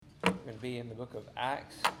going to be in the book of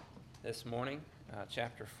Acts this morning,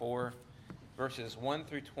 chapter 4, verses 1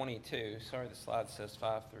 through 22. Sorry, the slide says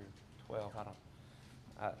 5 through 12.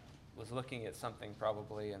 I was looking at something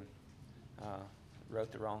probably and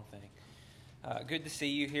wrote the wrong thing. Good to see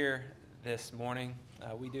you here this morning.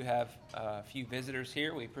 We do have a few visitors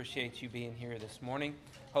here. We appreciate you being here this morning.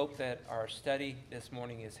 Hope that our study this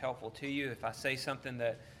morning is helpful to you. If I say something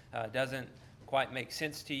that doesn't quite make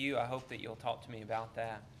sense to you, I hope that you'll talk to me about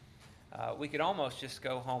that. We could almost just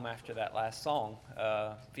go home after that last song,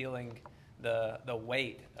 feeling the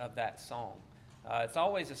weight of that song. It's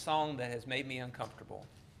always a song that has made me uncomfortable,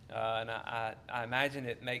 and I imagine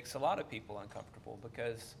it makes a lot of people uncomfortable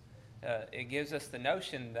because it gives us the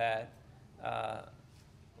notion that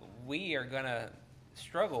we are going to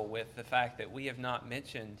struggle with the fact that we have not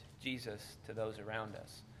mentioned Jesus to those around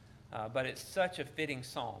us. But it's such a fitting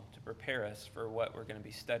song to prepare us for what we're going to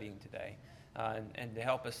be studying today, and to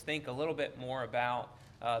help us think a little bit more about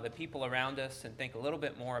the people around us and think a little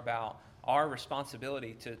bit more about our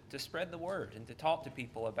responsibility to spread the word and to talk to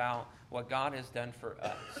people about what God has done for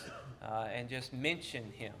us, and just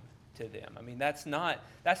mention Him to them. I mean, that's not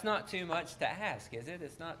too much to ask, is it?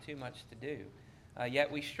 It's not too much to do.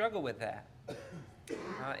 Yet we struggle with that.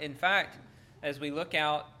 In fact, as we look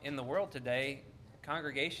out in the world today,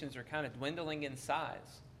 congregations are kind of dwindling in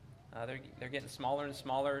size. They're getting smaller and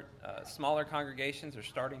smaller. Smaller congregations are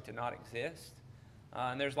starting to not exist.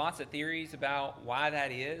 And there's lots of theories about why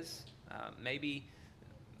that is. Maybe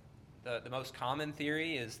the most common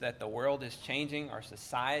theory is that the world is changing, our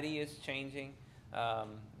society is changing.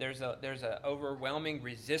 There's a overwhelming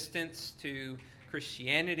resistance to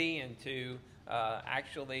Christianity and to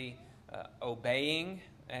actually obeying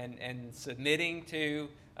and submitting to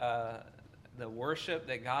the worship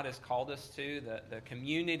that God has called us to, the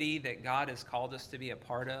community that God has called us to be a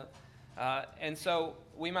part of. And so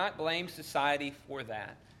we might blame society for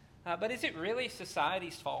that. But is it really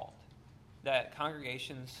society's fault that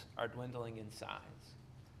congregations are dwindling in size?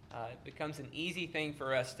 It becomes an easy thing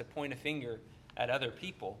for us to point a finger at other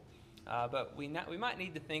people. But we might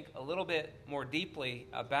need to think a little bit more deeply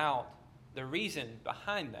about the reason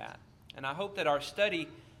behind that. And I hope that our study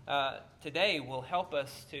today will help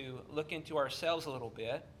us to look into ourselves a little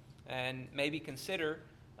bit and maybe consider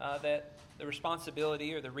that the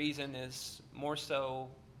responsibility or the reason is more so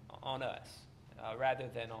on us rather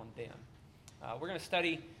than on them. We're going to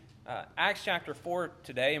study Acts chapter 4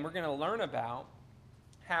 today, and we're going to learn about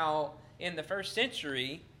how in the first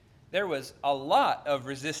century there was a lot of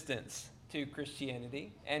resistance to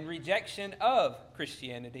Christianity and rejection of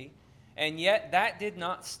Christianity, and yet that did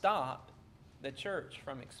not stop the church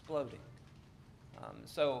from exploding.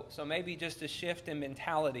 So maybe just a shift in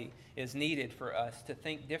mentality is needed for us to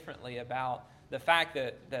think differently about the fact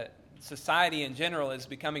that society in general is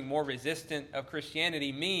becoming more resistant of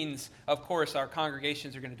Christianity means, of course, our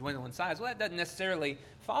congregations are going to dwindle in size. Well, that doesn't necessarily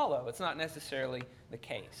follow. It's not necessarily the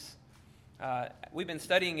case. We've been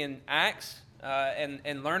studying in Acts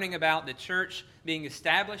and learning about the church being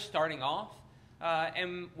established starting off.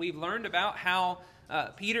 And we've learned about how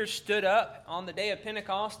Peter stood up on the day of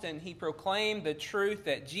Pentecost and he proclaimed the truth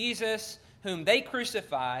that Jesus, whom they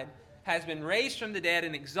crucified, has been raised from the dead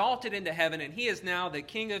and exalted into heaven, and He is now the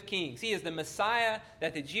King of Kings. He is the Messiah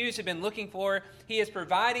that the Jews have been looking for. He is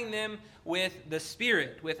providing them with the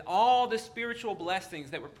Spirit, with all the spiritual blessings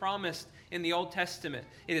that were promised in the Old Testament.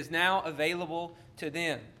 It is now available to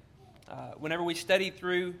them. Whenever we studied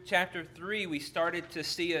through chapter 3, we started to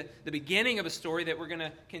see the beginning of a story that we're going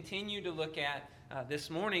to continue to look at this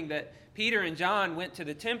morning, that Peter and John went to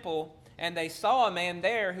the temple and they saw a man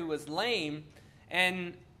there who was lame,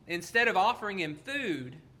 and instead of offering him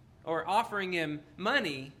food or offering him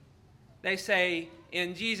money, they say,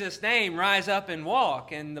 "In Jesus' name, rise up and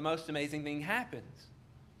walk." And the most amazing thing happens.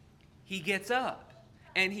 He gets up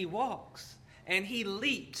and he walks and he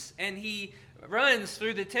leaps and he runs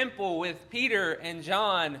through the temple with Peter and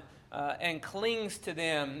John and clings to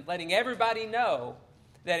them, letting everybody know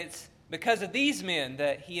that it's because of these men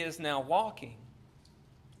that he is now walking.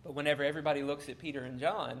 But whenever everybody looks at Peter and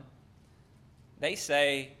John, they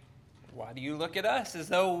say, "Why do you look at us as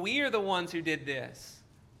though we are the ones who did this?"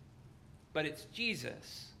 But it's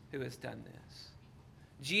Jesus who has done this.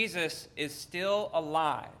 Jesus is still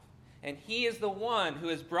alive. And He is the one who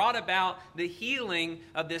has brought about the healing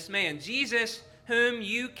of this man. Jesus, whom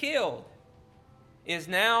you killed, is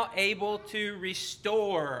now able to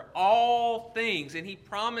restore all things. And He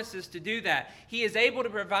promises to do that. He is able to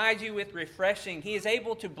provide you with refreshing. He is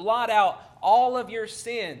able to blot out all of your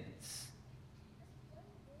sins.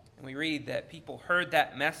 And we read that people heard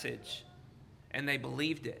that message and they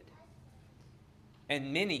believed it.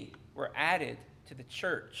 And many were were added to the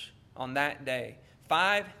church on that day.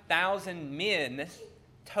 5,000 men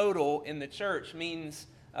total in the church means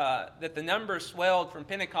that the number swelled from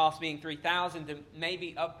Pentecost being 3,000 to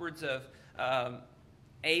maybe upwards of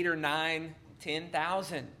 8 or 9,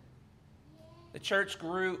 10,000. The church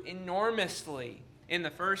grew enormously in the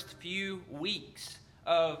first few weeks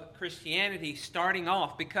of Christianity starting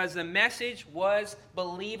off because the message was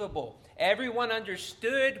believable. Everyone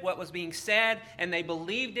understood what was being said and they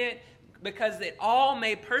believed it because it all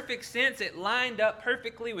made perfect sense. It lined up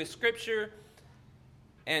perfectly with Scripture.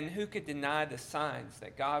 And who could deny the signs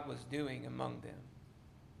that God was doing among them?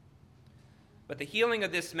 But the healing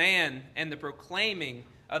of this man and the proclaiming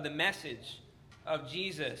of the message of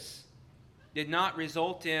Jesus did not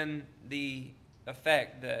result in the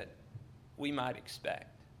effect that we might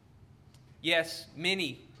expect. Yes,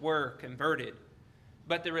 many were converted,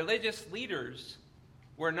 but the religious leaders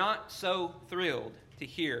were not so thrilled to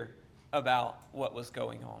hear about what was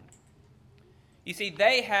going on. You see,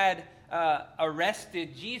 they had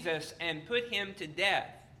arrested Jesus and put him to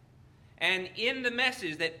death. And in the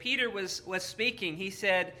message that Peter was speaking, he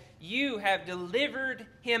said, "You have delivered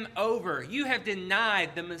him over. You have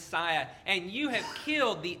denied the Messiah, and you have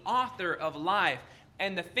killed the author of life."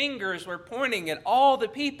 And the fingers were pointing at all the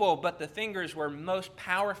people, but the fingers were most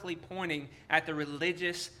powerfully pointing at the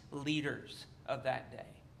religious leaders of that day.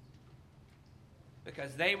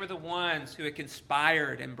 Because they were the ones who had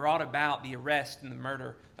conspired and brought about the arrest and the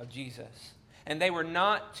murder of Jesus. And they were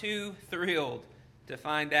not too thrilled to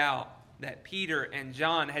find out that Peter and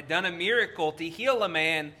John had done a miracle to heal a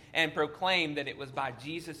man and proclaim that it was by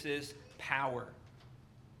Jesus' power.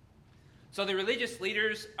 So the religious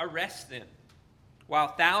leaders arrest them. While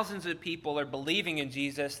thousands of people are believing in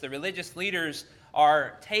Jesus, the religious leaders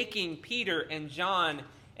are taking Peter and John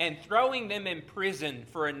and throwing them in prison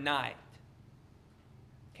for a night.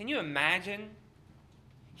 Can you imagine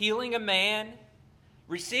healing a man,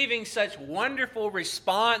 receiving such wonderful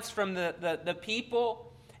response from the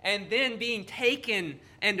people, and then being taken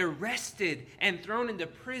and arrested and thrown into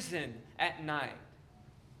prison at night?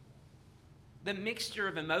 The mixture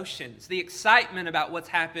of emotions, the excitement about what's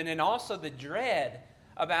happened, and also the dread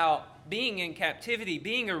about being in captivity,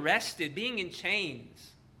 being arrested, being in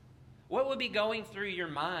chains. What would be going through your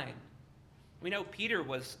mind? We know Peter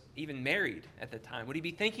was even married at the time. Would he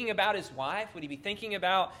be thinking about his wife? Would he be thinking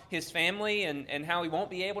about his family and how he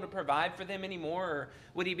won't be able to provide for them anymore? Or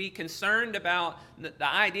would he be concerned about the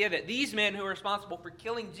idea that these men who are responsible for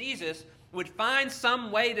killing Jesus would find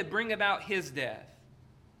some way to bring about his death?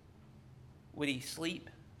 Would he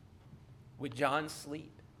sleep? Would John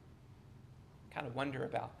sleep? Kind of wonder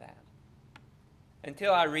about that.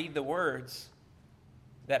 Until I read the words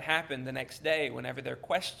that happened the next day whenever they're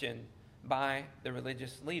questioned by the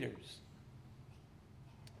religious leaders.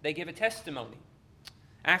 They give a testimony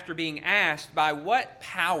after being asked, by what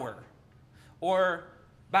power or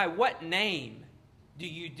by what name do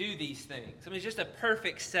you do these things? I mean, it's just a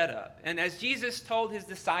perfect setup. And as Jesus told his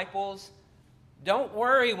disciples, don't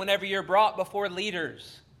worry whenever you're brought before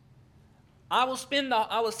leaders. I will send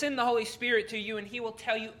the Holy Spirit to you, and he will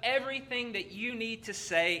tell you everything that you need to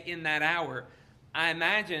say in that hour. I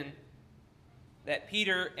imagine that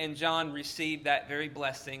Peter and John received that very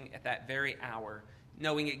blessing at that very hour,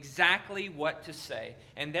 knowing exactly what to say.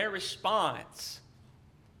 And their response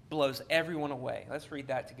blows everyone away. Let's read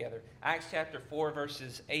that together. Acts chapter 4,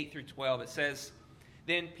 verses 8 through 12. It says,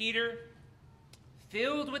 "Then Peter,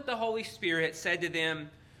 filled with the Holy Spirit, said to them,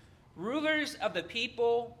 'Rulers of the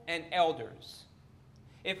people and elders,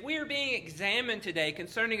 if we are being examined today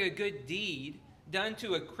concerning a good deed done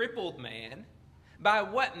to a crippled man, by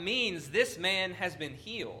what means this man has been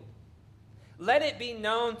healed, let it be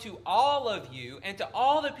known to all of you and to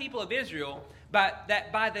all the people of Israel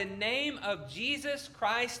that by the name of Jesus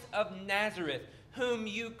Christ of Nazareth, whom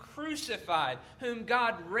you crucified, whom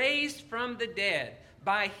God raised from the dead,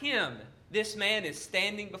 by him this man is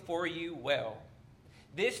standing before you well.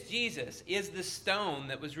 This Jesus is the stone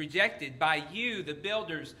that was rejected by you, the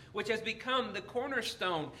builders, which has become the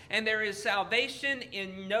cornerstone, and there is salvation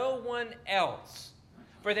in no one else.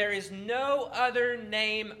 For there is no other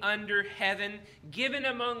name under heaven given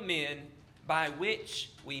among men by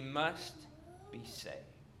which we must be saved.'"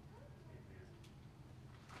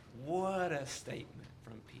 What a statement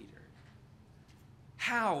from Peter.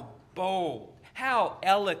 How bold, how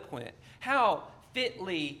eloquent, how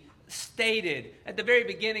fitly stated. At the very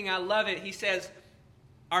beginning, I love it. He says,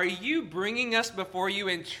 "Are you bringing us before you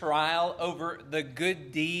in trial over the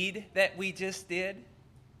good deed that we just did?"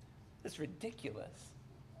 That's ridiculous.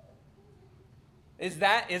 Is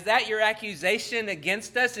that your accusation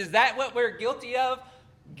against us? Is that what we're guilty of?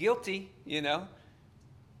 Guilty, you know.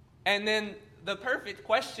 And then the perfect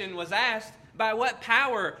question was asked, by what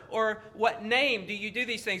power or what name do you do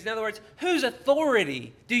these things? In other words, whose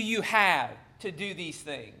authority do you have to do these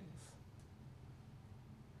things?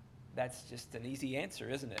 That's just an easy answer,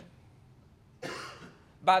 isn't it?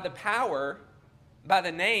 By the power, by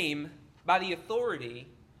the name, by the authority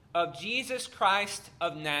of Jesus Christ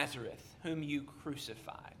of Nazareth, whom you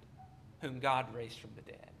crucified, whom God raised from the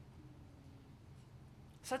dead.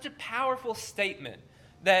 Such a powerful statement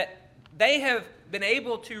that they have been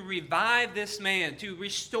able to revive this man, to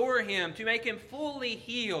restore him, to make him fully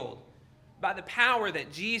healed by the power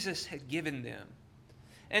that Jesus had given them.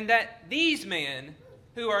 And that these men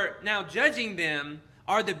who are now judging them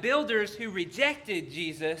are the builders who rejected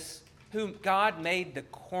Jesus, whom God made the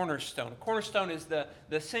cornerstone. A cornerstone is the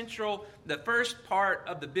first part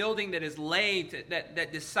of the building that is laid,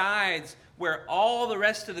 that decides where all the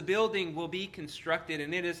rest of the building will be constructed.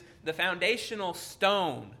 And it is the foundational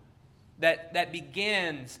stone that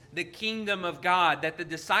begins the kingdom of God, that the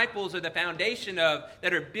disciples are the foundation of,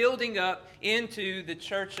 that are building up into the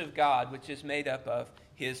church of God, which is made up of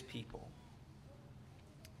his people.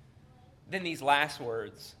 Then these last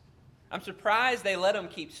words. I'm surprised they let them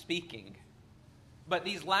keep speaking. But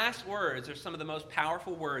these last words are some of the most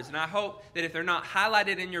powerful words. And I hope that if they're not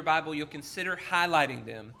highlighted in your Bible, you'll consider highlighting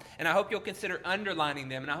them. And I hope you'll consider underlining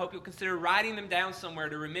them. And I hope you'll consider writing them down somewhere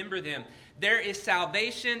to remember them. There is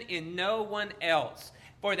salvation in no one else.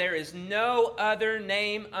 For there is no other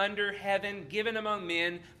name under heaven given among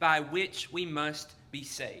men by which we must be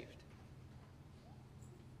saved.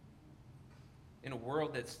 In a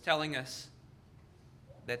world that's telling us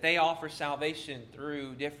that they offer salvation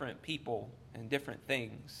through different people and different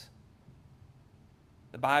things,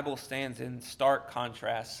 the Bible stands in stark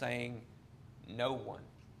contrast, saying no one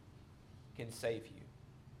can save you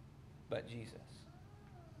but Jesus.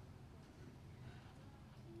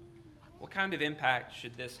 What kind of impact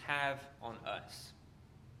should this have on us?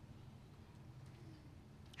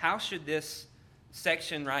 How should this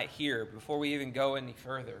section right here, before we even go any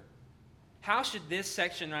further, how should this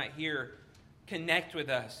section right here connect with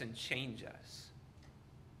us and change us?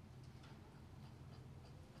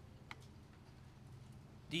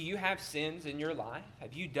 Do you have sins in your life?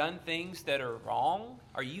 Have you done things that are wrong?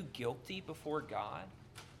 Are you guilty before God?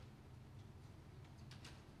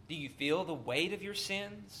 Do you feel the weight of your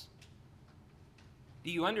sins? Do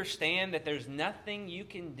you understand that there's nothing you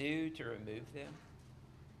can do to remove them?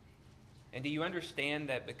 And do you understand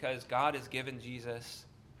that because God has given Jesus,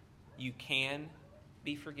 you can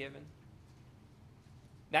be forgiven?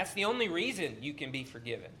 That's the only reason you can be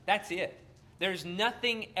forgiven. That's it. There's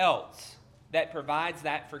nothing else that provides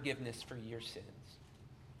that forgiveness for your sins.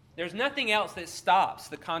 There's nothing else that stops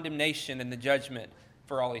the condemnation and the judgment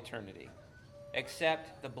for all eternity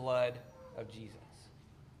except the blood of Jesus.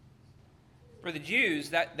 For the Jews,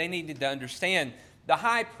 that they needed to understand, the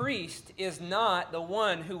high priest is not the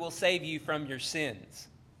one who will save you from your sins.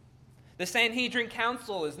 The Sanhedrin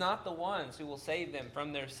Council is not the ones who will save them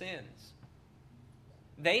from their sins.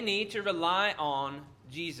 They need to rely on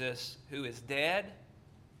Jesus, who is dead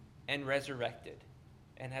and resurrected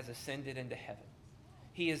and has ascended into heaven.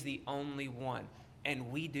 He is the only one,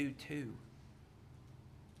 and we do too.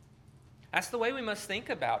 That's the way we must think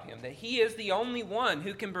about him, that he is the only one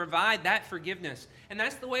who can provide that forgiveness. And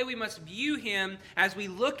that's the way we must view him as we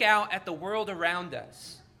look out at the world around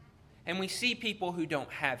us and we see people who don't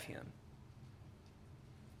have him.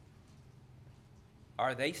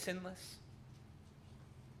 Are they sinless?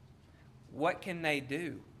 What can they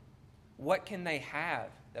do? What can they have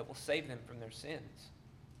that will save them from their sins?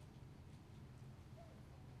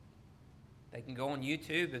 They can go on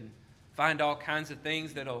YouTube and find all kinds of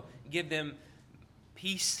things that'll give them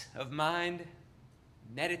peace of mind,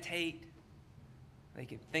 meditate. They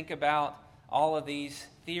can think about all of these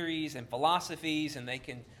theories and philosophies, and they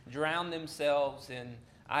can drown themselves in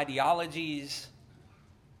ideologies.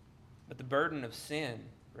 But the burden of sin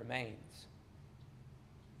remains.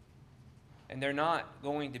 And they're not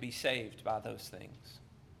going to be saved by those things.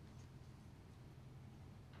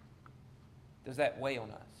 Does that weigh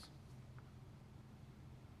on us?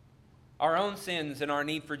 Our own sins and our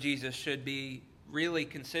need for Jesus should be really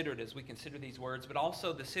considered as we consider these words, but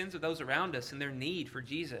also the sins of those around us and their need for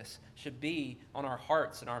Jesus should be on our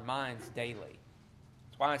hearts and our minds daily.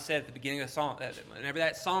 That's why I said at the beginning of the song, that whenever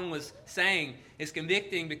that song was sang, it's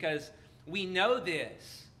convicting because we know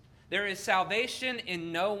this. There is salvation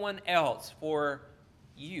in no one else for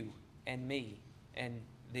you and me and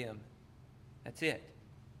them. That's it.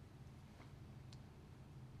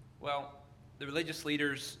 Well, the religious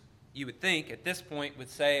leaders, you would think, at this point would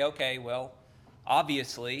say, okay, well,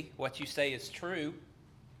 obviously what you say is true.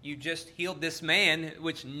 You just healed this man,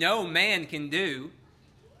 which no man can do.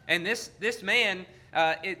 And this man,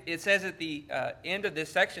 it says at the end of this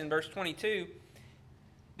section, verse 22,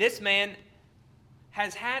 this man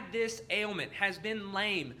has had this ailment, has been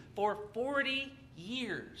lame for 40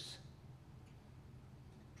 years.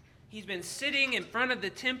 He's been sitting in front of the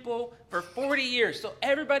temple for 40 years. So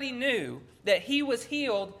everybody knew that he was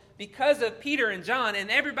healed because of Peter and John, and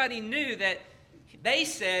everybody knew that they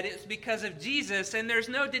said it's because of Jesus, and there's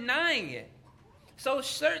no denying it. So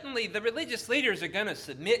certainly the religious leaders are going to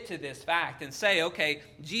submit to this fact and say, okay,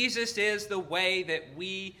 Jesus is the way that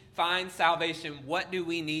we find salvation. What do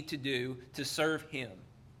we need to do to serve him?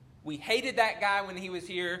 We hated that guy when he was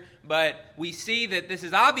here, but we see that this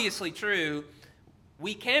is obviously true.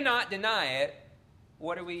 We cannot deny it.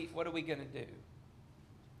 What are we going to do?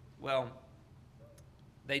 Well,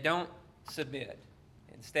 they don't submit.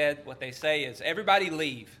 Instead, what they say is, everybody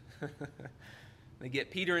leave. They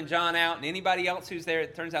get Peter and John out, and anybody else who's there.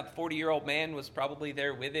 It turns out the 40-year-old man was probably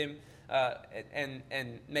there with him,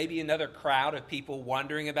 and maybe another crowd of people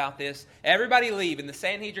wondering about this. Everybody leave, and the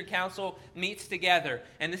Sanhedrin Council meets together,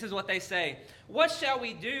 and this is what they say. What shall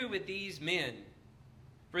we do with these men?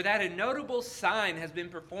 For that a notable sign has been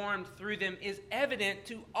performed through them is evident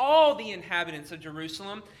to all the inhabitants of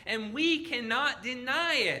Jerusalem, and we cannot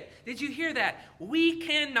deny it. Did you hear that? We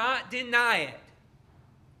cannot deny it.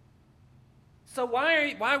 So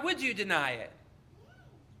why would you deny it?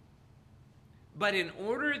 But in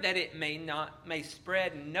order that it may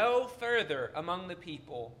spread no further among the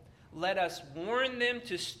people, let us warn them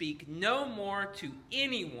to speak no more to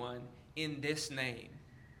anyone in this name.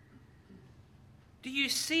 Do you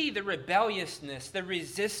see the rebelliousness, the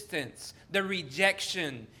resistance, the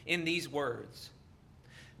rejection in these words?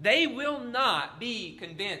 They will not be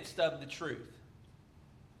convinced of the truth.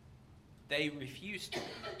 They refuse to.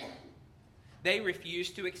 They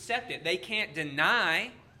refuse to accept it. They can't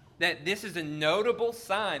deny that this is a notable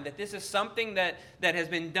sign, that this is something that has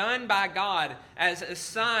been done by God as a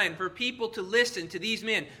sign for people to listen to these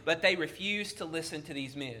men, but they refuse to listen to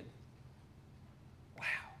these men. Wow.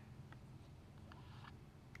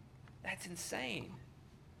 That's insane.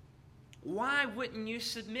 Why wouldn't you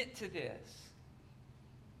submit to this?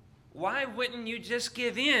 Why wouldn't you just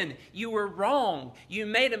give in? You were wrong. You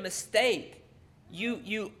made a mistake.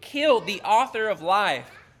 You killed the author of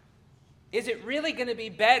life. Is it really going to be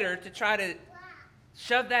better to try to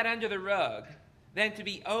shove that under the rug than to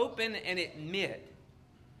be open and admit?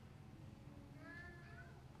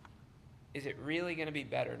 Is it really going to be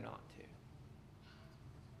better not to?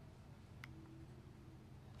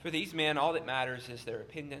 For these men, all that matters is their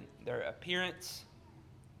opinion, their appearance,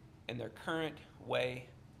 and their current way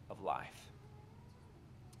of life.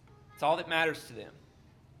 It's all that matters to them.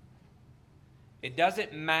 It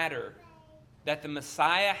doesn't matter that the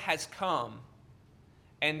Messiah has come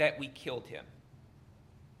and that we killed him.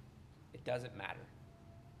 It doesn't matter.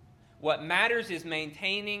 What matters is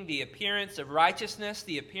maintaining the appearance of righteousness,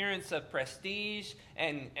 the appearance of prestige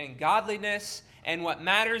and godliness. And what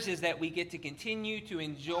matters is that we get to continue to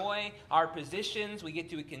enjoy our positions. We get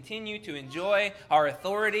to continue to enjoy our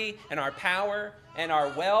authority and our power and our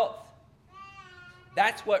wealth.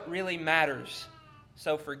 That's what really matters.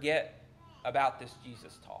 So forget about this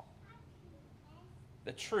Jesus talk.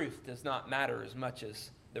 The truth does not matter as much as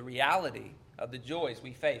the reality of the joys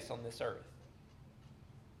we face on this earth.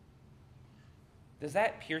 Does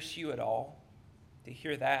that pierce you at all to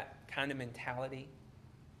hear that kind of mentality?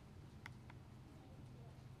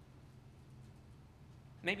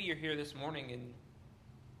 Maybe you're here this morning and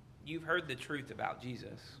you've heard the truth about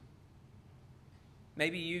Jesus.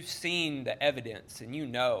 Maybe you've seen the evidence and you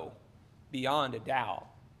know beyond a doubt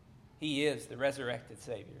he is the resurrected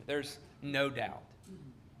Savior. There's no doubt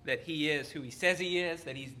that he is who he says he is,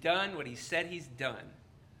 that he's done what he said he's done.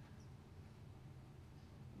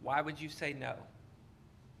 Why would you say no?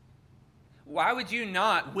 Why would you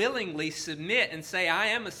not willingly submit and say, I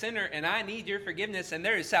am a sinner and I need your forgiveness and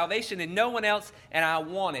there is salvation in no one else and I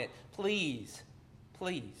want it. Please,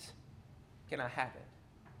 please, can I have it?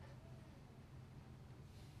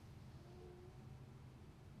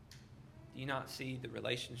 Do you not see the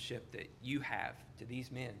relationship that you have to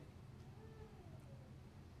these men?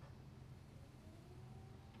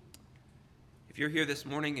 If you're here this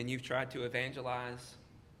morning and you've tried to evangelize,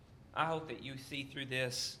 I hope that you see through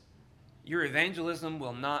this, your evangelism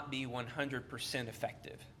will not be 100%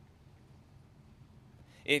 effective.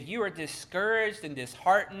 If you are discouraged and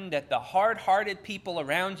disheartened at the hard-hearted people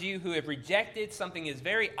around you who have rejected something is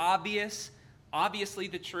very obvious, obviously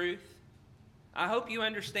the truth, I hope you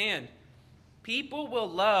understand. People will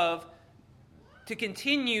love to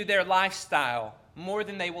continue their lifestyle more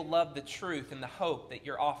than they will love the truth and the hope that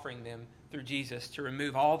you're offering them through Jesus to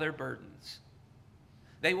remove all their burdens.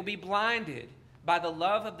 They will be blinded by the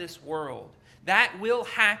love of this world. That will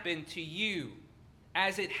happen to you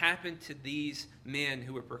as it happened to these men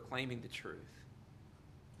who were proclaiming the truth.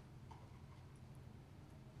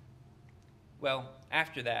 Well,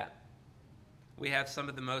 after that, we have some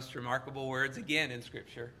of the most remarkable words again in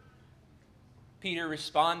Scripture. Peter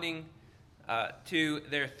responding to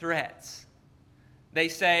their threats. They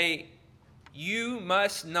say, "You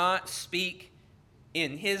must not speak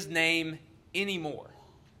in his name anymore."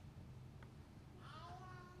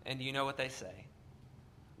 And do you know what they say?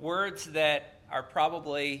 Words that are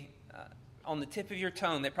probably on the tip of your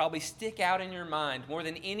tongue, that probably stick out in your mind more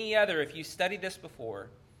than any other if you studied this before.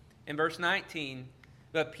 In verse 19,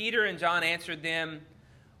 "But Peter and John answered them,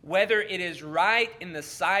 'Whether it is right in the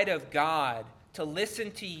sight of God to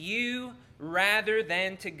listen to you rather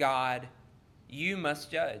than to God, you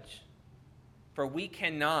must judge. For we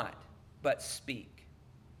cannot but speak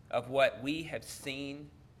of what we have seen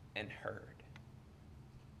and heard.'"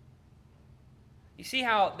 You see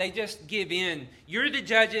how they just give in? You're the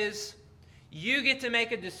judges. You get to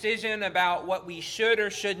make a decision about what we should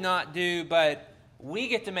or should not do, but we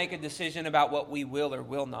get to make a decision about what we will or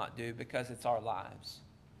will not do because it's our lives.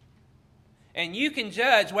 And you can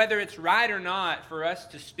judge whether it's right or not for us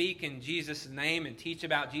to speak in Jesus' name and teach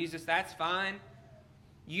about Jesus. That's fine.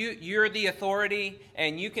 You're the authority,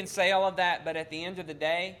 and you can say all of that, but at the end of the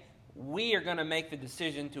day, we are going to make the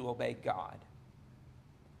decision to obey God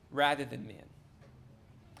rather than men.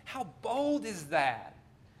 How bold is that?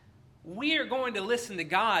 We are going to listen to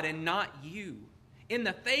God and not you. In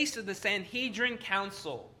the face of the Sanhedrin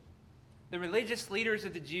Council, the religious leaders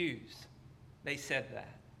of the Jews, they said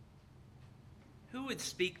that. Who would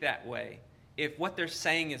speak that way if what they're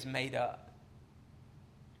saying is made up?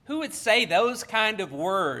 Who would say those kind of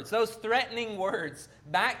words, those threatening words,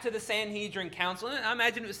 back to the Sanhedrin Council? I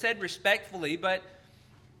imagine it was said respectfully, but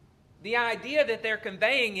the idea that they're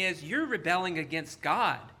conveying is, you're rebelling against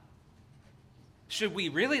God. Should we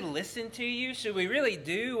really listen to you? Should we really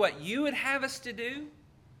do what you would have us to do?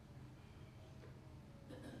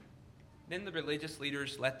 Then the religious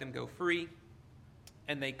leaders let them go free,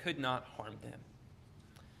 and they could not harm them.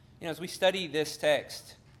 You know, as we study this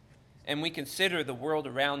text and we consider the world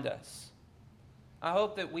around us, I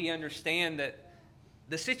hope that we understand that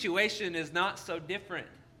the situation is not so different.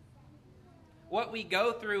 What we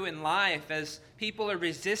go through in life as people are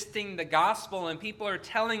resisting the gospel and people are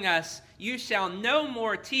telling us, "You shall no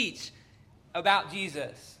more teach about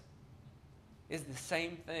Jesus," is the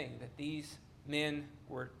same thing that these men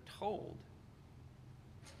were told.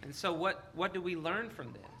 And so what do we learn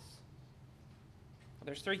from this? Well,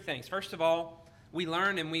 there's three things. First of all, we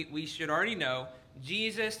learn, and we should already know,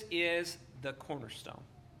 Jesus is the cornerstone.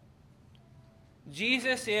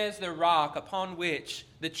 Jesus is the rock upon which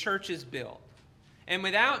the church is built. And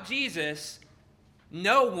without Jesus,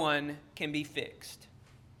 no one can be fixed.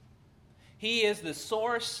 He is the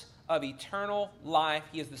source of eternal life.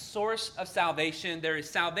 He is the source of salvation. There is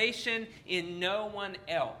salvation in no one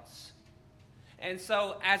else. And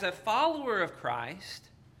so, as a follower of Christ,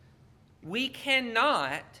 we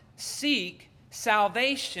cannot seek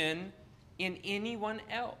salvation in anyone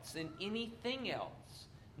else, in anything else.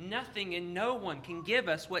 Nothing and no one can give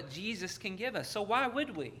us what Jesus can give us. So why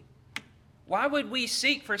would we? Why would we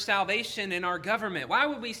seek for salvation in our government? Why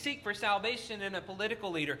would we seek for salvation in a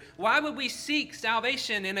political leader? Why would we seek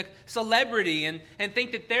salvation in a celebrity and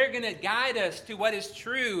think that they're going to guide us to what is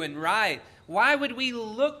true and right? Why would we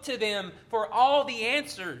look to them for all the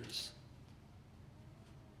answers?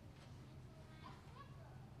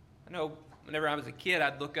 I know whenever I was a kid,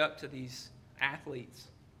 I'd look up to these athletes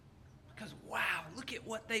because, wow, look at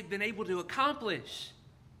what they've been able to accomplish.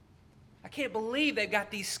 I can't believe they've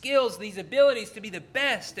got these skills, these abilities to be the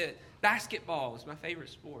best at basketball. It's my favorite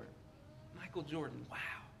sport. Michael Jordan, wow.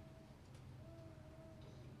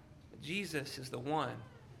 But Jesus is the one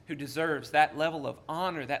who deserves that level of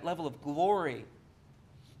honor, that level of glory,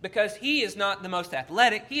 because he is not the most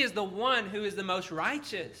athletic. He is the one who is the most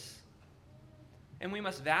righteous. And we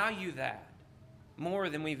must value that more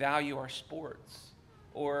than we value our sports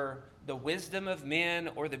or the wisdom of men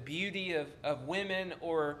or the beauty of women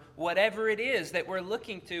or whatever it is that we're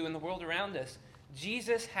looking to in the world around us.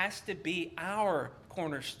 Jesus has to be our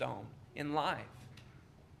cornerstone in life.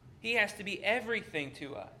 He has to be everything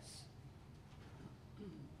to us.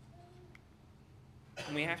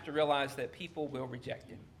 And we have to realize that people will reject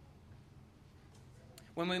him.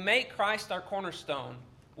 When we make Christ our cornerstone,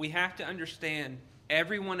 we have to understand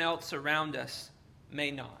everyone else around us may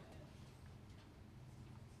not.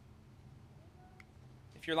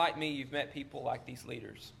 If you're like me, you've met people like these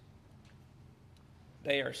leaders.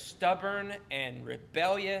 They are stubborn and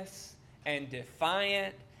rebellious and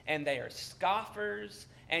defiant, and they are scoffers,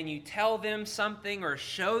 and you tell them something or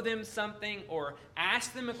show them something or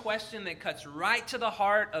ask them a question that cuts right to the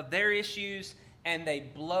heart of their issues, and they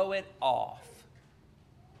blow it off.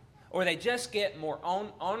 Or they just get more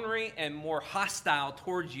ornery and more hostile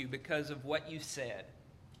towards you because of what you said.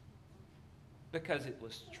 Because it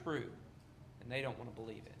was true, and they don't want to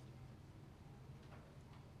believe it.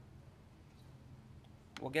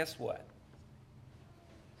 Well, guess what?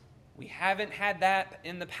 We haven't had that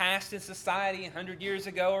in the past in society 100 years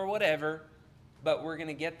ago or whatever, but we're going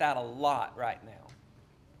to get that a lot right now.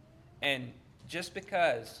 And just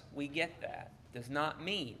because we get that does not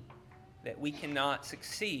mean that we cannot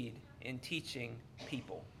succeed in teaching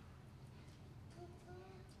people.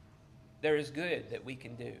 There is good that we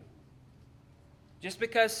can do. Just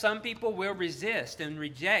because some people will resist and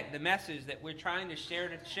reject the message that we're trying to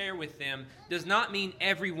share with them does not mean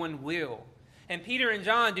everyone will. And Peter and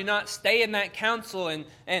John do not stay in that council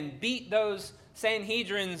and beat those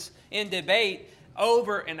Sanhedrins in debate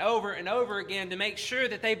over and over and over again to make sure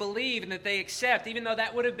that they believe and that they accept, even though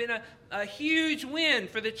that would have been a huge win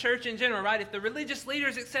for the church in general, right? If the religious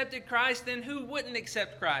leaders accepted Christ, then who wouldn't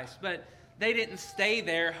accept Christ? But they didn't stay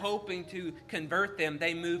there hoping to convert them.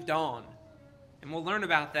 They moved on. And we'll learn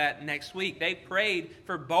about that next week. They prayed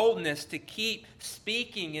for boldness to keep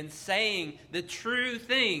speaking and saying the true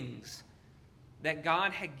things that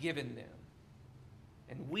God had given them.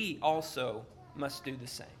 And we also must do the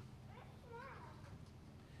same.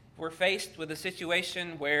 If we're faced with a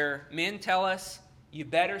situation where men tell us, you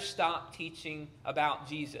better stop teaching about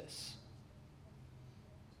Jesus,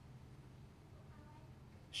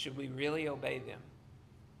 should we really obey them?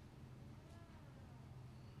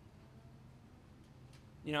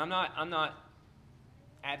 You know, I'm not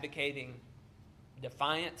advocating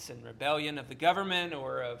defiance and rebellion of the government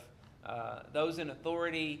or of those in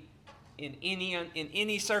authority in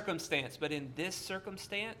any circumstance, but in this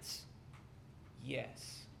circumstance,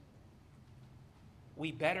 yes,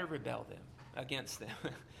 we better rebel against them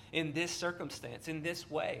in this circumstance, in this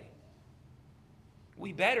way.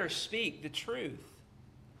 We better speak the truth.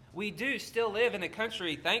 We do still live in a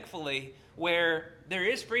country, thankfully, where there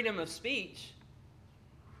is freedom of speech.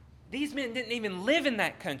 These men didn't even live in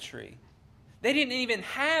that country. They didn't even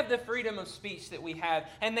have the freedom of speech that we have.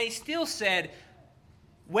 And they still said,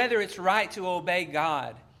 whether it's right to obey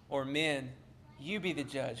God or men, you be the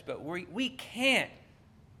judge. But we can't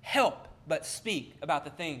help but speak about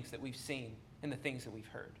the things that we've seen and the things that we've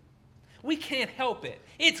heard. We can't help it.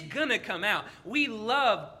 It's going to come out. We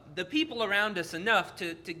love the people around us enough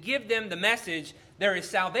to give them the message, there is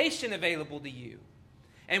salvation available to you.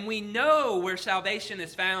 And we know where salvation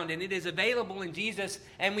is found, and it is available in Jesus,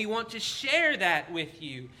 and we want to share that with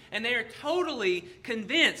you. And they are totally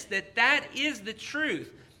convinced that that is the truth,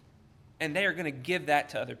 and they are going to give that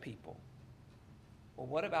to other people. Well,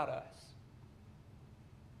 what about us?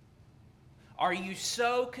 Are you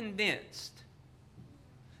so convinced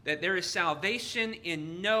that there is salvation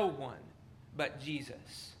in no one but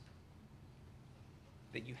Jesus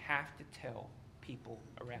that you have to tell people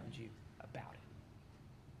around you about it?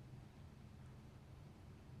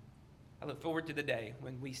 I look forward to the day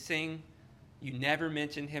when we sing, "You Never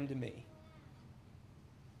Mentioned Him to Me,"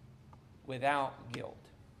 without guilt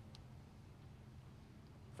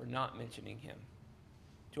for not mentioning Him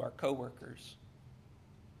to our coworkers,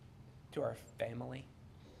 to our family,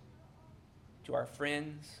 to our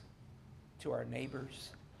friends, to our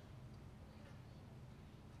neighbors.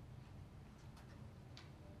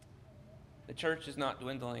 The church is not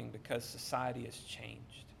dwindling because society has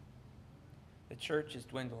changed. The church is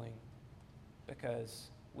dwindling because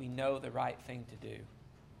we know the right thing to do,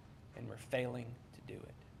 and we're failing to do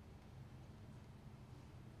it.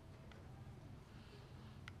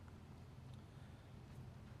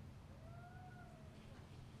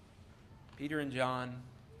 Peter and John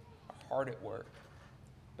are hard at work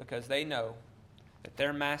because they know that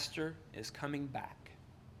their master is coming back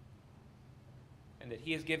and that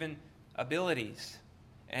he has given abilities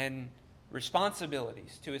and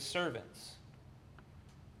responsibilities to his servants,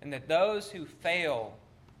 and that those who fail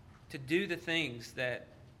to do the things that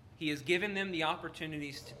he has given them the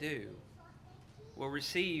opportunities to do will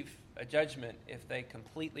receive a judgment if they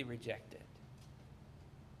completely reject it.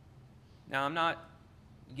 Now, I'm not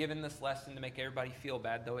giving this lesson to make everybody feel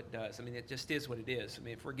bad, though it does. I mean, it just is what it is. I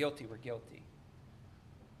mean, if we're guilty, we're guilty.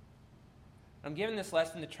 I'm giving this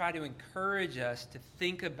lesson to try to encourage us to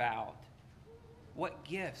think about what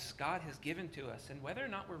gifts God has given to us and whether or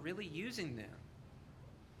not we're really using them.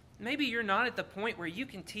 maybe you're not at the point where you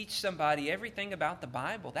can teach somebody everything about the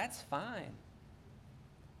Bible. That's fine.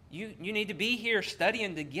 You need to be here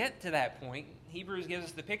studying to get to that point. Hebrews gives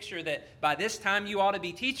us the picture that by this time you ought to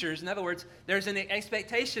be teachers. In other words, there's an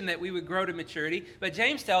expectation that we would grow to maturity. But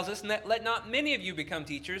James tells us, let not many of you become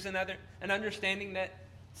teachers, and understanding that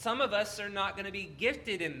some of us are not going to be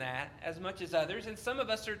gifted in that as much as others, and some of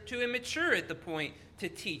us are too immature at the point to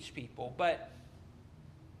teach people. But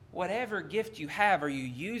whatever gift you have, are you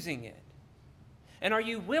using it? And are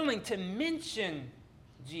you willing to mention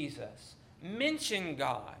Jesus, mention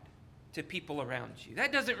God to people around you?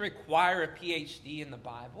 That doesn't require a PhD in the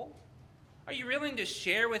Bible. Are you willing to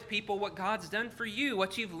share with people what God's done for you,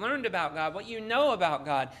 what you've learned about God, what you know about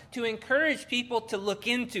God, to encourage people to look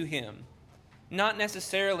into Him, not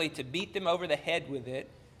necessarily to beat them over the head with it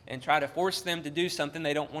and try to force them to do something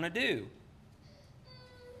they don't want to do?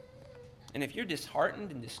 And if you're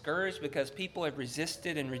disheartened and discouraged because people have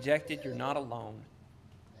resisted and rejected, you're not alone.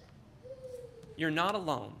 You're not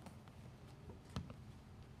alone.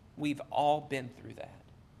 We've all been through that.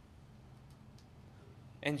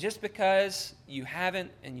 And just because you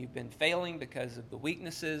haven't and you've been failing because of the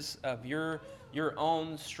weaknesses of your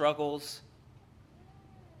own struggles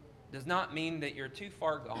does not mean that you're too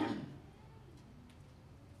far gone.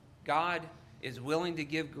 God is willing to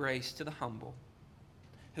give grace to the humble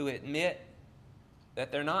who admit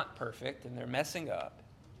that they're not perfect and they're messing up,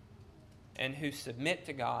 and who submit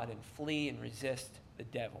to God and flee and resist the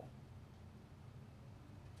devil.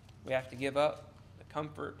 We have to give up the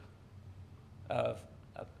comfort of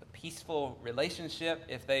a peaceful relationship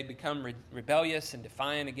if they become rebellious and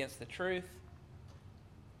defiant against the truth.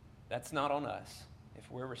 That's not on us if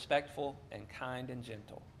we're respectful and kind and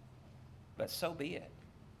gentle. But so be it.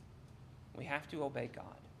 We have to obey God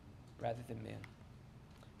rather than men.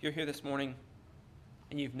 If you're here this morning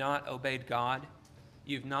and you've not obeyed God,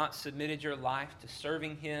 you've not submitted your life to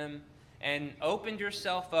serving Him and opened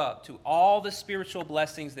yourself up to all the spiritual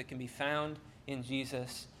blessings that can be found in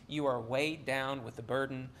Jesus, you are weighed down with the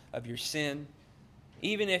burden of your sin.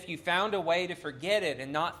 Even if you found a way to forget it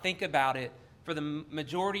and not think about it for the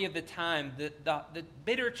majority of the time, the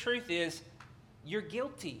bitter truth is you're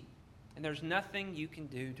guilty, and there's nothing you can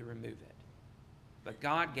do to remove it. But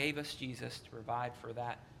God gave us Jesus to provide for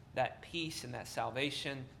that peace and that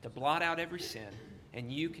salvation, to blot out every sin,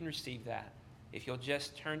 and you can receive that if you'll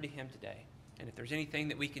just turn to Him today. And if there's anything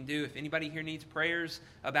that we can do, if anybody here needs prayers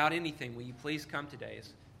about anything, will you please come today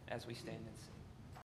as we stand and sing.